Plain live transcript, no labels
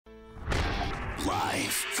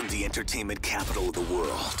Live from the entertainment capital of the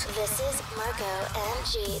world. This is Marco and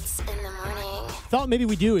Jeets in the morning. Thought maybe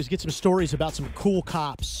we do is get some stories about some cool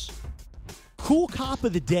cops. Cool cop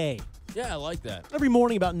of the day. Yeah, I like that. Every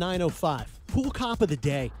morning about 9:05. Cool cop of the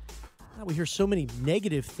day. We hear so many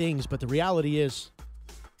negative things, but the reality is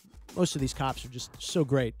most of these cops are just so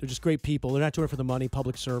great. They're just great people. They're not doing it for the money,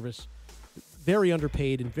 public service. Very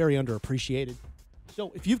underpaid and very underappreciated.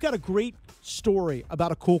 So if you've got a great story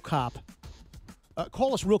about a cool cop,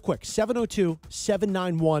 call us real quick,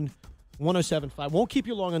 702-791-1075. Won't keep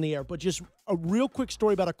you long on the air, but just a real quick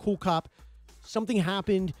story about a cool cop. Something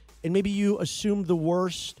happened, and maybe you assumed the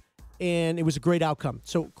worst, and it was a great outcome.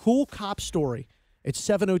 So cool cop story. It's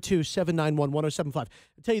 702-791-1075. I'll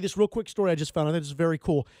tell you this real quick story I just found. I think this is very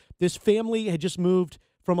cool. This family had just moved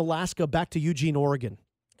from Alaska back to Eugene, Oregon.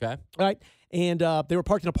 Okay. All right. And they were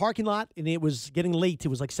parked in a parking lot, and it was getting late. It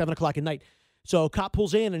was like 7 o'clock at night. So a cop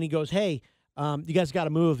pulls in, and he goes, hey, you guys got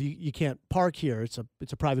to move. You can't park here. It's a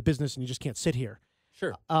private business, and you just can't sit here.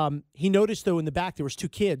 Sure. He noticed, though, in the back there was two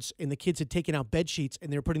kids, and the kids had taken out bed sheets,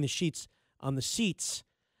 and they were putting the sheets on the seats.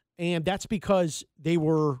 And that's because they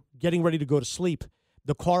were getting ready to go to sleep.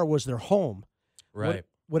 The car was their home. Right.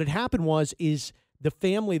 What had happened is the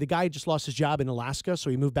family, the guy had just lost his job in Alaska,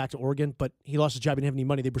 so he moved back to Oregon, but he lost his job, he didn't have any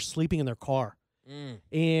money. They were sleeping in their car.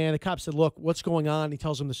 And the cop said, look, what's going on? He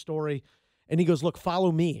tells him the story, and he goes, look,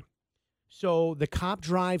 follow me. So the cop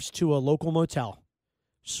drives to a local motel,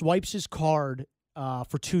 swipes his card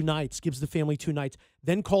for 2 nights, gives the family 2 nights,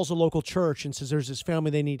 then calls a local church and says there's this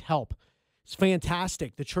family, they need help. It's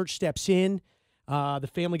fantastic. The church steps in. The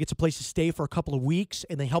family gets a place to stay for a couple of weeks,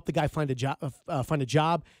 and they help the guy find a job,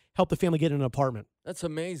 help the family get an apartment. That's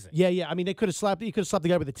amazing. Yeah. I mean, he could have slapped the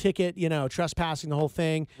guy with a ticket, trespassing, the whole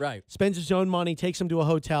thing. Right. Spends his own money, takes him to a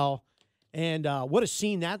hotel, and what a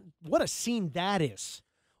scene that is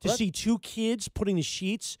to see two kids putting the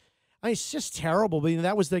sheets. I mean, it's just terrible, but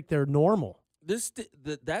that was like their normal.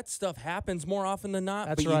 That stuff happens more often than not,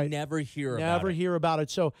 That's but right. you never hear about it. Never hear about it.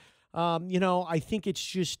 So, I think it's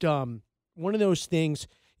just one of those things.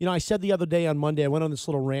 I said the other day on Monday, I went on this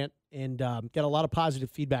little rant and got a lot of positive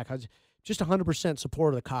feedback. I was just 100%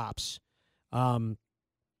 support of the cops. And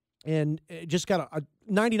it just got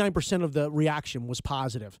 99% of the reaction was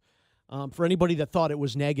positive. For anybody that thought it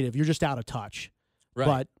was negative, you're just out of touch. Right.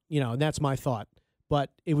 But, and that's my thought.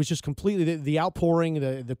 But it was just completely, the outpouring,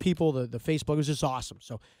 the people, the Facebook, it was just awesome.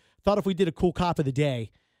 So thought if we did a cool cop of the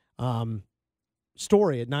day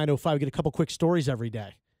story at 9:05, we get a couple quick stories every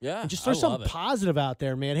day. Yeah, And just throw something positive out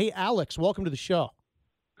there, man. Hey, Alex, welcome to the show.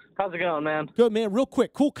 How's it going, man? Good, man. Real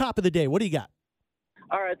quick, cool cop of the day. What do you got?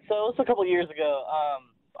 All right, so it's a couple years ago.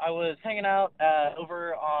 I was hanging out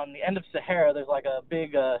over on the end of Sahara. There's like a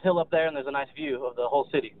big hill up there, and there's a nice view of the whole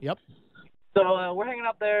city. Yep. So we're hanging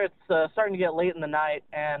up there. It's starting to get late in the night,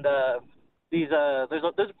 and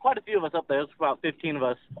there's quite a few of us up there. There's about 15 of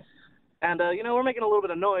us. And, we're making a little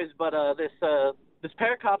bit of noise, but this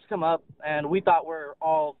pair of cops come up, and we thought we're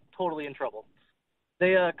all totally in trouble.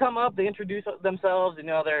 They come up, they introduce themselves, and,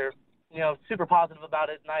 they're, super positive about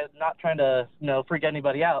it, and I'm not trying to, freak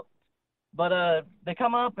anybody out. But they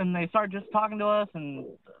come up, and they start just talking to us, and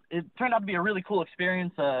it turned out to be a really cool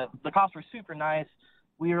experience. The cops were super nice.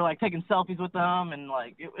 We were, taking selfies with them, and,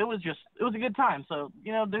 it was a good time. So,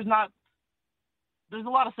 there's a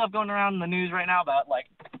lot of stuff going around in the news right now about,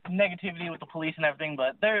 negativity with the police and everything,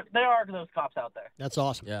 but there are those cops out there. That's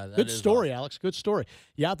awesome. Yeah, that good is story, awesome. Alex. Good story.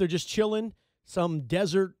 You out there just chilling, some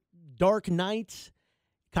desert, dark night.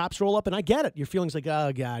 Cops roll up, and I get it. Your feelings like,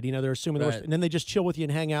 oh, God, they're assuming the worst. Right. And then they just chill with you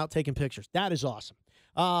and hang out, taking pictures. That is awesome.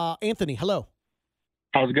 Anthony, hello.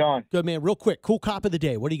 How's it going? Good, man. Real quick, cool cop of the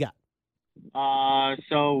day. What do you got?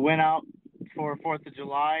 So went out for 4th of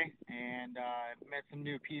July and met some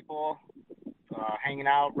new people, hanging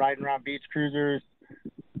out, riding around beach cruisers.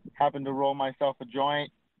 Happened to roll myself a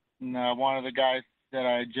joint, and one of the guys that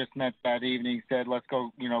I just met that evening said, let's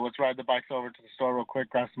go, let's ride the bikes over to the store real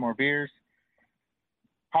quick, grab some more beers.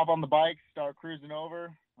 Hop on the bike, start cruising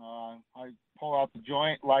over. I pull out the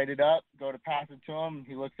joint, light it up, go to pass it to him.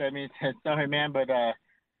 He looks at me and says, sorry, man, but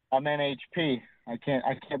I'm NHP. I can't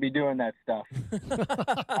be doing that stuff.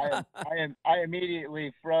 I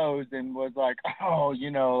immediately froze and was like, oh,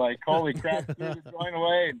 holy crap, dude, it's going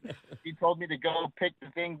away. And he told me to go pick the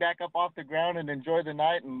thing back up off the ground and enjoy the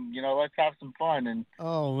night, and let's have some fun. And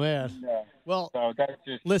oh man, well, so that's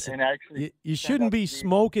just listen. And actually, you shouldn't be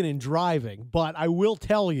smoking and driving, but I will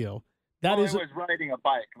tell you that I is. was riding a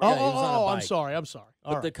bike. Yeah, he was on a I'm bike. sorry. All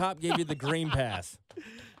But right. the cop gave you the green pass.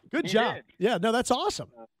 Good He job. did. Yeah, no, that's awesome.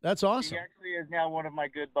 That's awesome. He actually is now one of my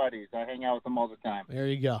good buddies. I hang out with him all the time. There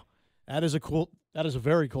you go. That is a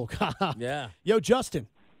very cool cop. Yeah. Yo, Justin,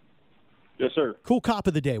 Yes, sir. cool cop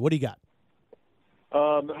of the day. What do you got?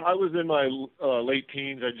 I was in my late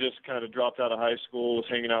teens. I just kind of dropped out of high school, was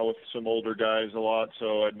hanging out with some older guys a lot.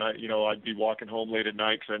 So at night, I'd be walking home late at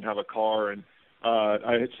night because I didn't have a car. And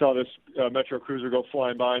I saw this Metro Cruiser go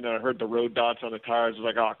flying by, and then I heard the road dots on the tires. I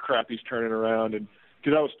was like, oh, crap, he's turning around. And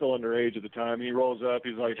because I was still underage at the time, he rolls up.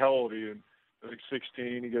 He's like, how old are you? And I was like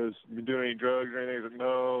 16. He goes, you been doing any drugs or anything? He's like,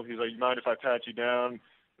 no. He's like, you mind if I pat you down?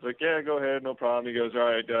 I was like, yeah, go ahead, no problem. He goes, all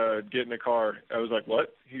right, get in the car. I was like,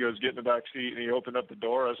 what? He goes, get in the back seat, and he opened up the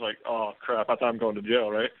door. I was like, oh, crap, I thought I'm going to jail,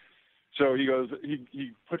 right? So he goes,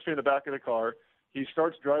 he puts me in the back of the car. He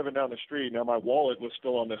starts driving down the street. Now, my wallet was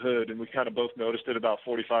still on the hood, and we kind of both noticed it about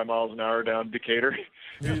 45 miles an hour down Decatur.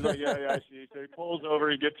 He's like, yeah, I see. So he pulls over,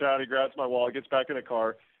 he gets out, he grabs my wallet, gets back in the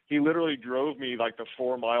car. He literally drove me like the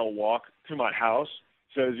 4-mile walk to my house.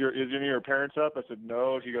 Says, is any of your parents up? I said,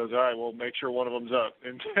 no. He goes, all right, well, make sure one of them's up.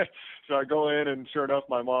 And so I go in, and sure enough,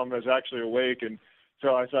 my mom is actually awake. And so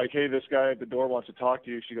I was like, hey, this guy at the door wants to talk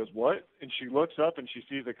to you. She goes, what? And she looks up, and she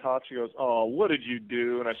sees the cop. She goes, oh, what did you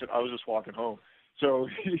do? And I said, I was just walking home. So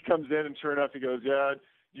he comes in, and sure enough, he goes, yeah,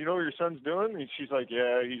 you know what your son's doing? And she's like,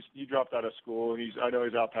 yeah, he dropped out of school, and I know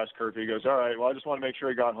he's out past curfew. He goes, all right, well, I just want to make sure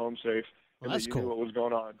he got home safe. Well, that's you cool. knew what was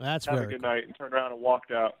going on. That's Have very a good cool. night, and turned around and walked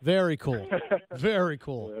out. Very cool. Very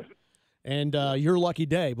cool. Yeah. And your lucky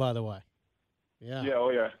day, by the way. Yeah. Yeah, oh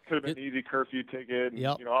yeah. Could have been an easy curfew ticket. And,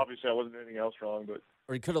 Yep. Obviously I wasn't doing anything else wrong, but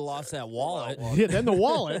Or he could have lost that wallet. Yeah, then the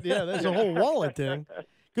wallet. Yeah, there's a whole wallet thing.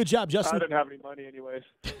 Good job, I Justin. didn't have any money anyways.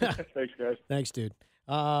 Thanks, guys. Thanks, dude.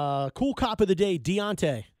 Cool cop of the day,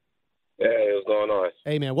 Deontay. Hey, what's going on?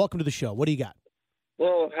 Hey, man, welcome to the show. What do you got?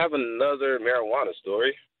 Well, I have another marijuana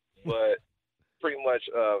story, but pretty much,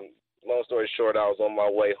 long story short, I was on my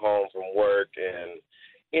way home from work, and,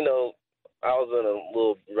 I was in a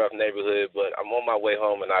little rough neighborhood, but I'm on my way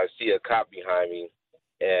home, and I see a cop behind me,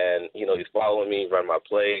 and, he's following me, running my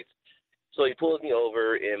plates. So he pulls me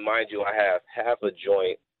over, and mind you, I have half a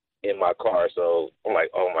joint in my car, so I'm like,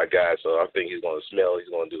 oh, my God. So I think he's going to smell, he's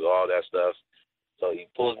going to do all that stuff. So he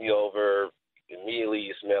pulls me over. Immediately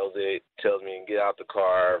he smells it, tells me to get out the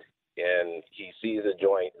car, and he sees a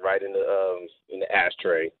joint right in the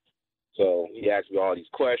ashtray. So he asked me all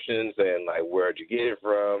these questions and, like, where'd you get it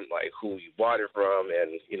from, like, who you bought it from,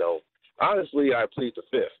 and, honestly, I plead the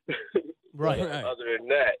fifth. Right. Other than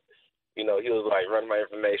that, he was, like, running my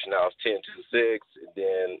information. I was 1026, and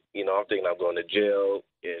then, I'm thinking I'm going to jail,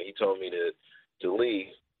 and he told me to leave.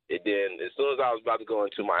 And then as soon as I was about to go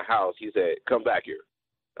into my house, he said, come back here.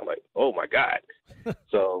 I'm like, oh, my God.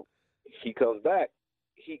 So he comes back.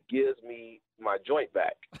 He gives me my joint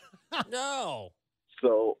back. No.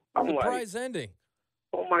 So I'm Surprise like, ending.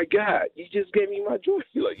 oh, my God, you just gave me my joint.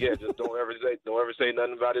 He's like, yeah, just don't ever say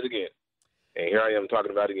nothing about it again. And here I am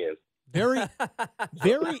talking about it again. Very,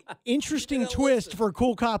 very interesting twist for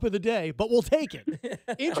cool cop of the day, but we'll take it.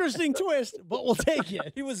 Interesting twist, but we'll take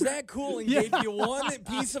it. He was that cool and gave you one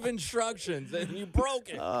piece of instructions, and you broke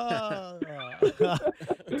it.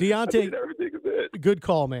 Deontay, Everything is it. good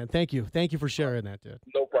call, man. Thank you. Thank you for sharing that, dude.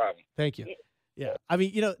 No problem. Thank you. Yeah. I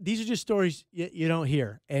mean, these are just stories you don't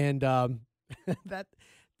hear. And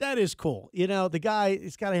that is cool. The guy,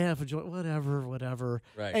 he's got to have a joint, whatever.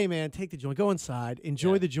 Right. Hey, man, take the joint. Go inside.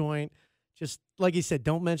 Enjoy the joint. Just like he said,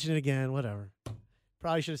 don't mention it again, whatever.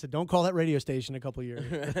 Probably should have said, don't call that radio station in a couple of years.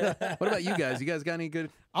 What about you guys? You guys got any good?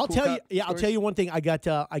 I'll cool tell you. cop Yeah, I'll stories? tell you one thing. I got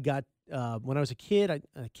when I was a kid. I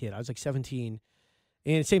was like 17,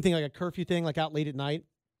 and same thing, like a curfew thing, like out late at night.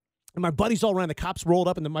 And my buddies all ran. The cops rolled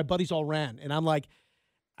up, and then my buddies all ran. And I'm like,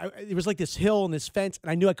 it was like this hill and this fence, and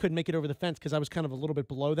I knew I couldn't make it over the fence because I was kind of a little bit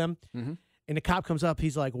below them. Mm-hmm. And the cop comes up.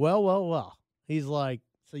 He's like, well. He's like,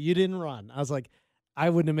 so you didn't run? I was like, I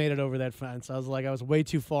wouldn't have made it over that fence. I was like, I was way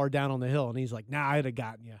too far down on the hill. And he's like, nah, I'd have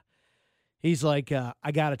gotten you. He's like,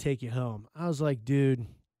 I got to take you home. I was like, dude,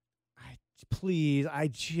 please, I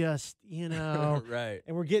just, Right.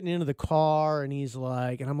 And we're getting into the car, and he's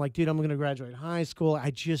like, and I'm like, dude, I'm going to graduate high school. I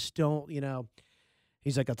just don't,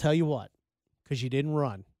 He's like, I'll tell you what, because you didn't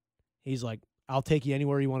run. He's like, I'll take you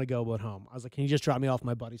anywhere you want to go but home. I was like, can you just drop me off at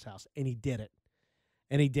my buddy's house? And he did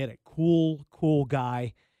it. Cool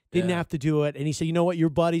guy. Didn't have to do it. And he said, you know what, your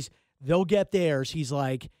buddies, they'll get theirs. He's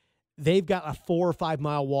like, they've got a 4 or 5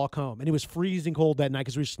 mile walk home. And it was freezing cold that night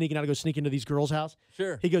because we were sneaking out to go sneak into these girls' house.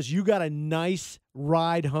 Sure. He goes, you got a nice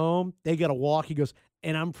ride home. They got to walk. He goes,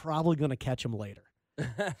 and I'm probably going to catch them later.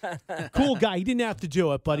 Cool guy. He didn't have to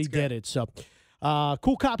do it, but he did it. So,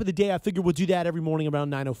 cool cop of the day. I figured we'll do that every morning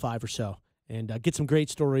around 9:05 or so and get some great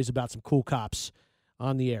stories about some cool cops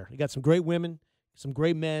on the air. We got some great women, some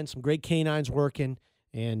great men, some great canines working,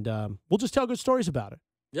 And we'll just tell good stories about it.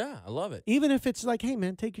 Yeah, I love it. Even if it's like, hey,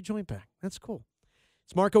 man, take your joint back. That's cool.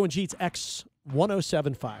 It's Marco and Jeets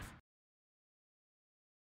X1075.